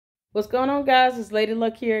What's going on, guys? It's Lady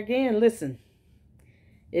Luck here again. Listen,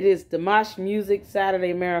 it is Dimash Music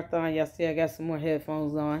Saturday Marathon. Y'all see I got some more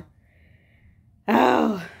headphones on.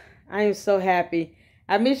 Oh, I am so happy.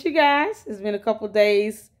 I miss you guys. It's been a couple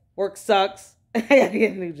days. Work sucks. I gotta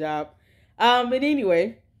get a new job. But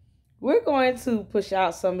anyway, we're going to push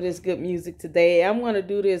out some of this good music today. I'm going to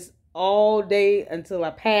do this all day until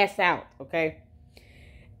I pass out, okay?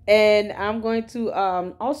 And I'm going to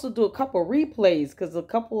also do a couple replays because a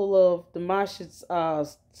couple of Dimash's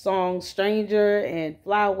songs, Stranger and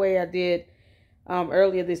Fly Away, I did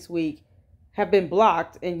earlier this week, have been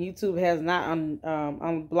blocked, and YouTube has not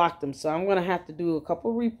unblocked them. So I'm going to have to do a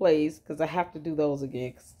couple replays because I have to do those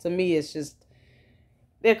again. Cause to me, it's just,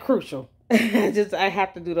 they're crucial. I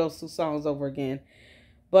have to do those two songs over again.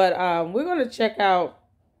 But we're going to check out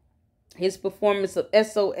his performance of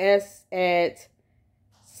S.O.S. at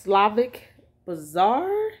Slavic Bazaar.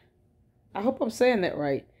 I hope I'm saying that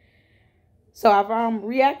right. So I've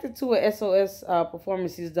reacted to an S.O.S.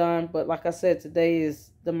 Performance he's done, but like I said, today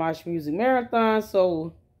is the Dimash Music Marathon,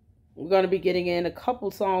 so we're going to be getting in a couple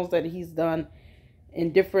songs that he's done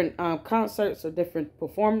in different concerts or different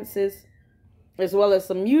performances, as well as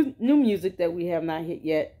some new music that we have not hit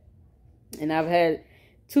yet. And I've had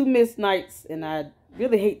 2 missed nights, and I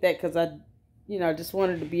really hate that because I just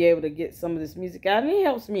wanted to be able to get some of this music out. And it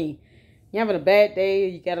helps me. You're having a bad day,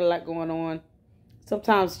 you got a lot going on.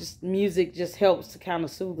 Sometimes just music just helps to kind of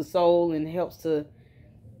soothe the soul and helps to,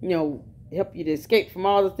 help you to escape from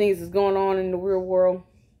all the things that's going on in the real world.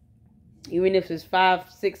 Even if it's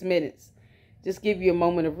 5-6 minutes, just give you a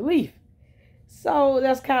moment of relief. So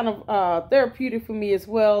that's kind of therapeutic for me as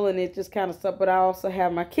well. And it just kind of stuff. But I also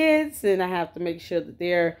have my kids, and I have to make sure that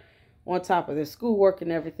they're on top of their schoolwork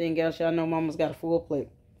and everything else. Y'all know mama's got a full plate.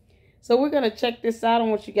 So we're going to check this out. I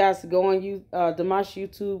want you guys to go on Dimash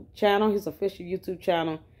YouTube channel, his official YouTube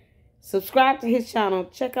channel. Subscribe to his channel.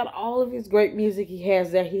 Check out all of his great music he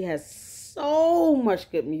has there. He has so much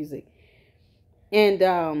good music.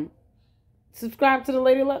 And subscribe to the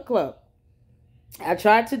Lady Luck Club. I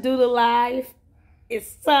tried to do the live. It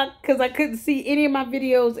sucked because I couldn't see any of my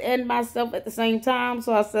videos and myself at the same time.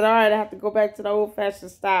 So I said, all right, I have to go back to the old-fashioned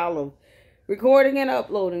style of recording and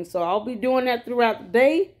uploading. So I'll be doing that throughout the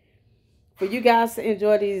day for you guys to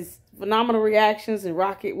enjoy these phenomenal reactions and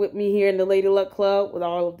rock it with me here in the Lady Luck Club with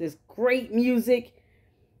all of this great music.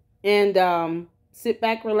 And sit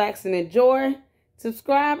back, relax, and enjoy.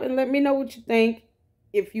 Subscribe and let me know what you think.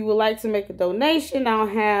 If you would like to make a donation, I'll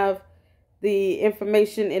have the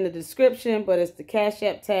information in the description, but it's the Cash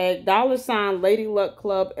App tag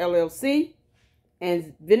 $LadyLuckClubLLC,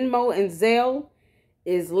 and Venmo and Zelle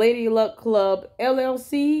is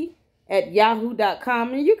LadyLuckClubLLC at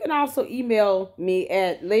yahoo.com. And you can also email me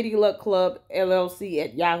at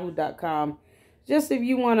LadyLuckClubLLC@yahoo.com. Just if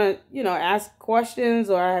you want to, ask questions,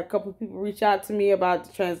 or I had a couple of people reach out to me about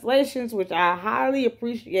the translations, which I highly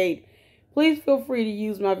appreciate. Please feel free to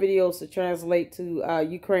use my videos to translate to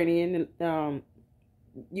Ukrainian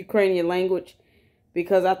language,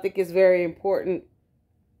 because I think it's very important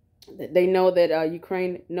that they know that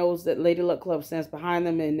Ukraine knows that Lady Luck Club stands behind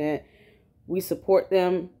them, and that we support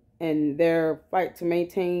them and their fight to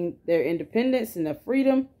maintain their independence and their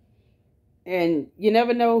freedom. And you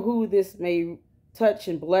never know who this may touch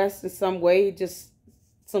and bless in some way. Just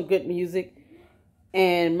some good music.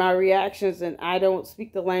 And my reactions, and I don't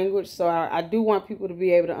speak the language, so I do want people to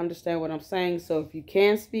be able to understand what I'm saying. So if you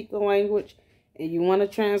can speak the language and you want to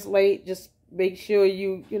translate, just make sure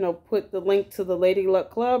you, put the link to the Lady Luck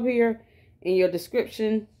Club here in your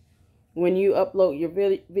description. When you upload your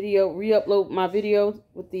video, re-upload my video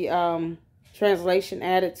with the translation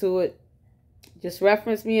added to it, just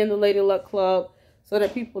reference me in the Lady Luck Club, so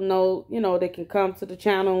that people know, they can come to the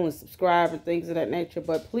channel and subscribe and things of that nature.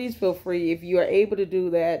 But please feel free, if you are able to do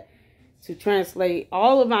that, to translate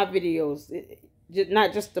all of my videos,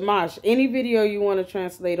 not just Dimash. Any video you want to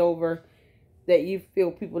translate over that you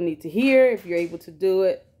feel people need to hear, if you're able to do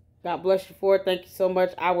it, God bless you for it. Thank you so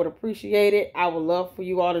much. I would appreciate it. I would love for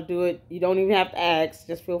you all to do it. You don't even have to ask.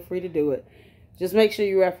 Just feel free to do it. Just make sure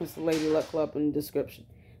you reference the Lady Luck Club in the description.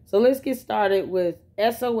 So let's get started with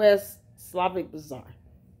S.O.S. Slavic Bazaar.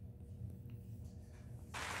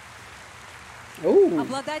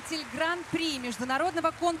 Обладатель гран-при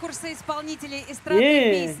международного конкурса исполнителей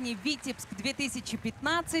эстрадной песни «Витебск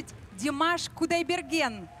 2015» Димаш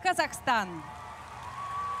Qudaibergen, Казахстан.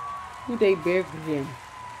 Qudaibergen.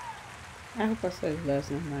 I hope I said his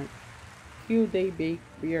last name right.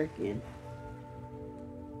 Qudaibergen.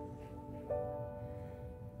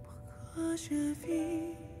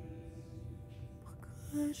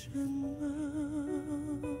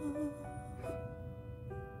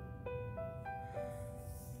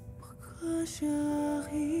 Voici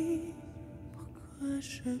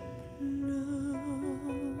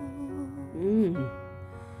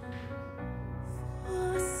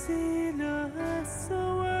le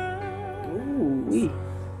S.O.S. Oui.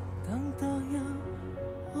 T'entends rien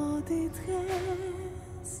en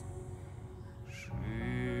détresse.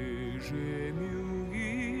 J'ai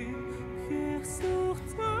mûri hier sur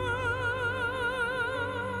toi.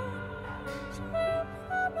 Je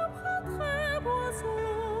me prendrai boisson.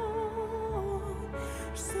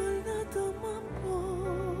 Je seul dans ma peau.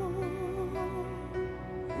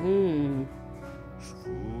 Je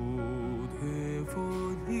voudrais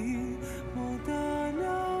voler mon dans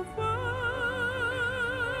la voix.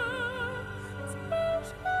 Je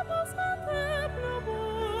m'avancerai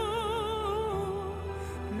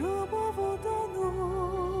le beau vaut dans nous.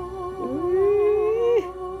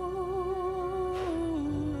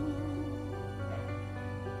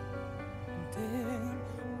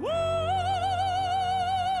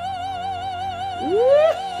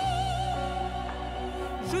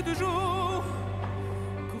 Jeu de jour,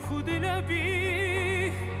 coup fou de la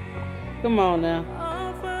vie. Come on now.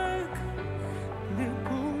 Avec les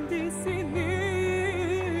bons dessinés,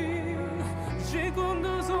 j'ai comme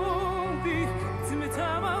deux zombies. Tu me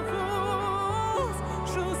tapes à cause.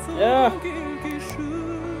 Je sens quelque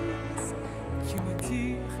chose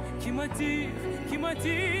qui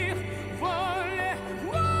m'attire. Voler.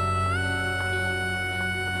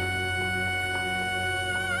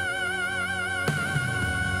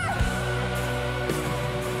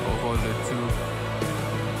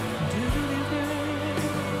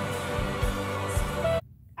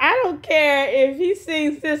 I don't care if he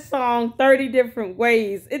sings this song 30 different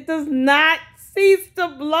ways. It does not cease to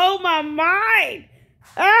blow my mind.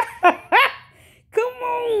 Come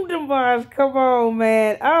on, Dimash. Come on,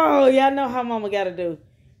 man. Oh, y'all know how mama got to do.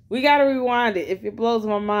 We got to rewind it. If it blows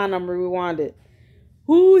my mind, I'm going to rewind it.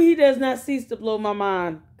 Ooh, he does not cease to blow my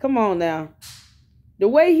mind. Come on now. The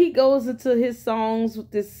way he goes into his songs with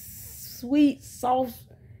this sweet, soft,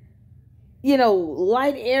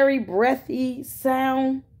 light, airy, breathy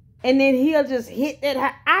sound. And then he'll just hit that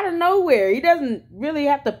out of nowhere. He doesn't really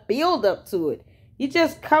have to build up to it. He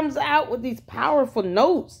just comes out with these powerful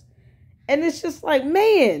notes. And it's just like,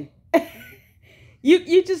 man,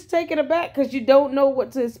 you just take it aback because you don't know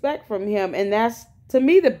what to expect from him. And that's, to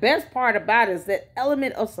me, the best part about it is that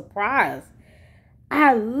element of surprise.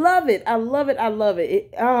 I love it. I love it. I love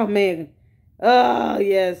it. Oh, man. Oh,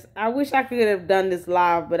 yes. I wish I could have done this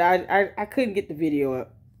live, but I couldn't get the video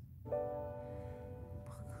up.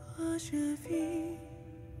 Je vis,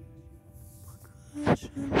 pourquoi je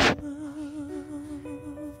meurs,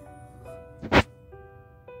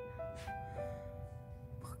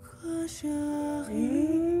 pourquoi je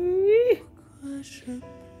ris, pourquoi je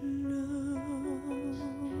pleure.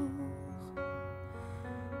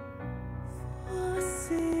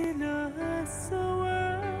 Voici le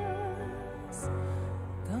S.O.S.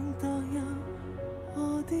 T'entends rien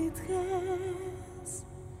en détresse.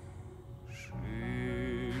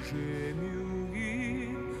 J'ai mûri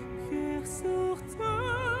hier sur toi.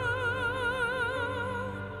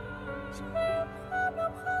 Je me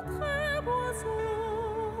prendrai boisson.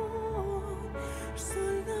 Je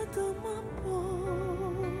seul dans ma peau.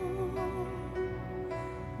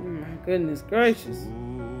 My goodness gracious.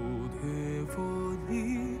 Voudrais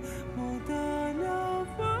voler mon dans la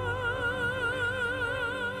voix.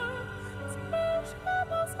 Je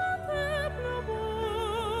m'avancerai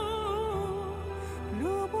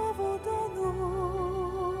le beau vaut dans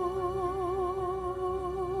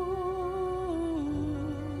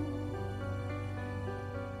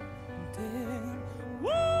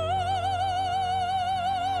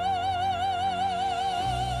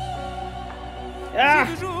Ah,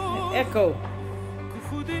 echo. Coup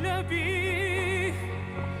fou de la vie.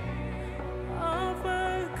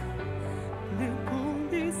 Avec les bons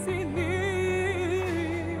dessinés,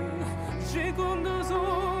 j'ai comme deux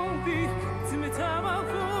zombies. Tu me tapes à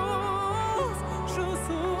cause. Je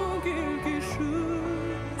sens quelque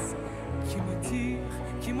chose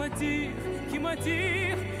qui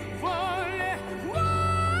m'attire. Voler.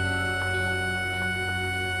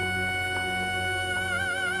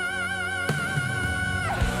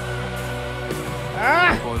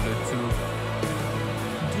 Ah!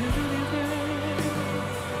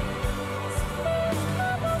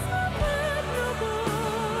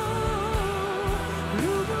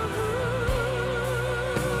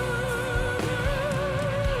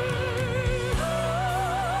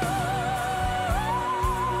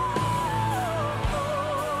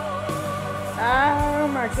 Oh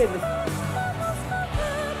my goodness.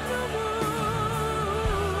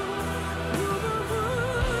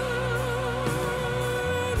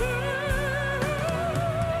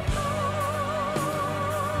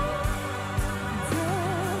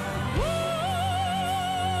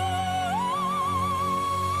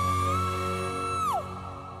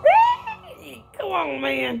 Go on,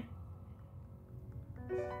 man.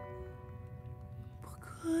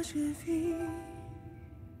 Pourquoi je vis?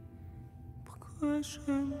 Pourquoi je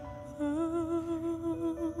meurs?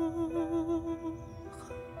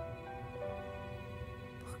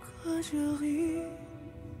 Pourquoi je ris?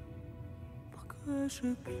 Pourquoi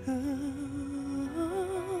je pleure?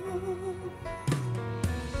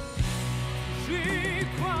 J'y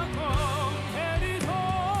crois comme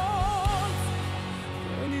pénitence,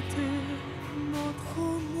 qu'elle était notre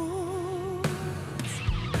romance.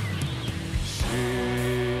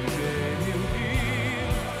 J'ai des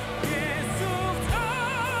villes qui sur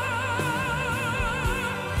terre,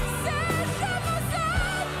 c'est je me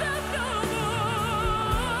sens de nouveau,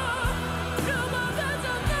 je me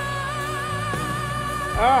détonne.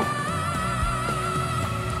 Ah.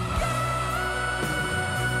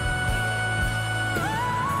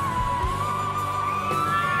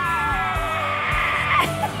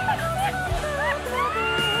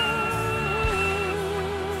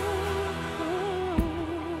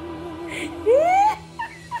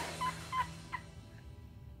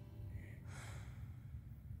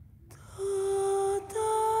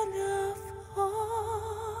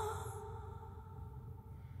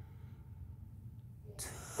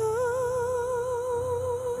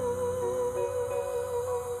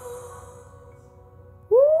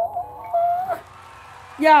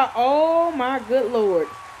 Y'all, oh my good Lord.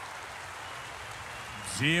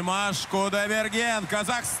 Dimash Qudaibergen,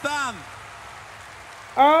 Казахстан.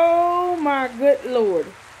 Oh my good Lord.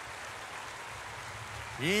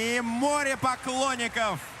 И море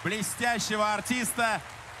поклонников блестящего артиста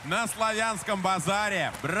на славянском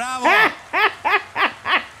базаре. Браво!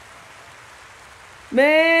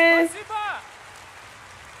 Man.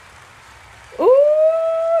 Ooh,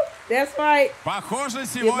 that's right. Похоже,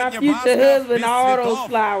 Give my сегодня future Басков husband без all those цветов.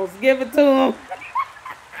 flowers. Give it to him.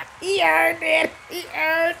 He earned it. He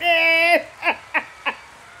earned it.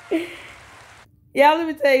 Y'all, let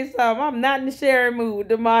me tell you something. I'm not in the sharing mood,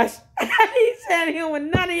 Dimash. He said him with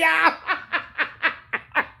none of y'all.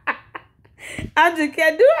 I just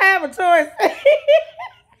can't. Do I have a choice?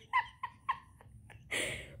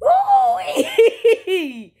 Ooh,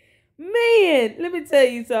 man, let me tell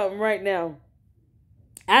you something right now.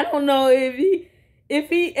 I don't know if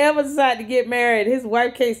he ever decided to get married, his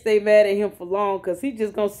wife can't stay mad at him for long because he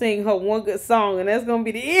just gonna sing her one good song and that's gonna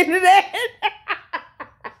be the end of that.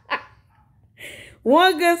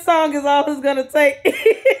 One good song is all it's gonna take.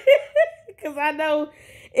 Because I know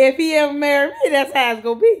if he ever married me, that's how it's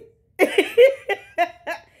gonna be.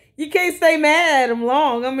 You can't stay mad at him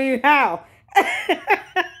long. I mean, how?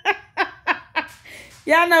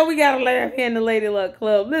 Y'all know we gotta laugh here in the Lady Luck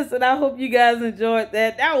Club. Listen, I hope you guys enjoyed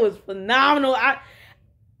that. That was phenomenal. I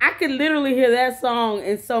could literally hear that song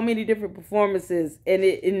in so many different performances, and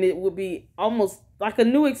it would be almost like a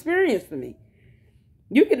new experience for me.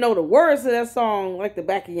 You can know the words of that song like the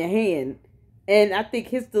back of your hand. And I think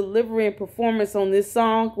his delivery and performance on this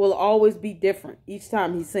song will always be different each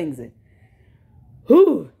time he sings it.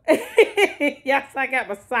 Whew. Yes, I got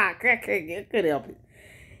my sock. I couldn't help it.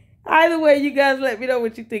 Either way, you guys let me know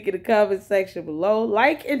what you think in the comment section below.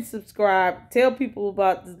 Like and subscribe. Tell people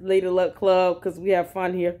about the Lady Luck Club because we have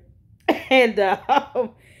fun here. And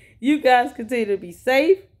you guys continue to be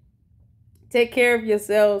safe. Take care of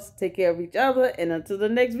yourselves. Take care of each other. And until the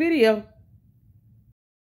next video.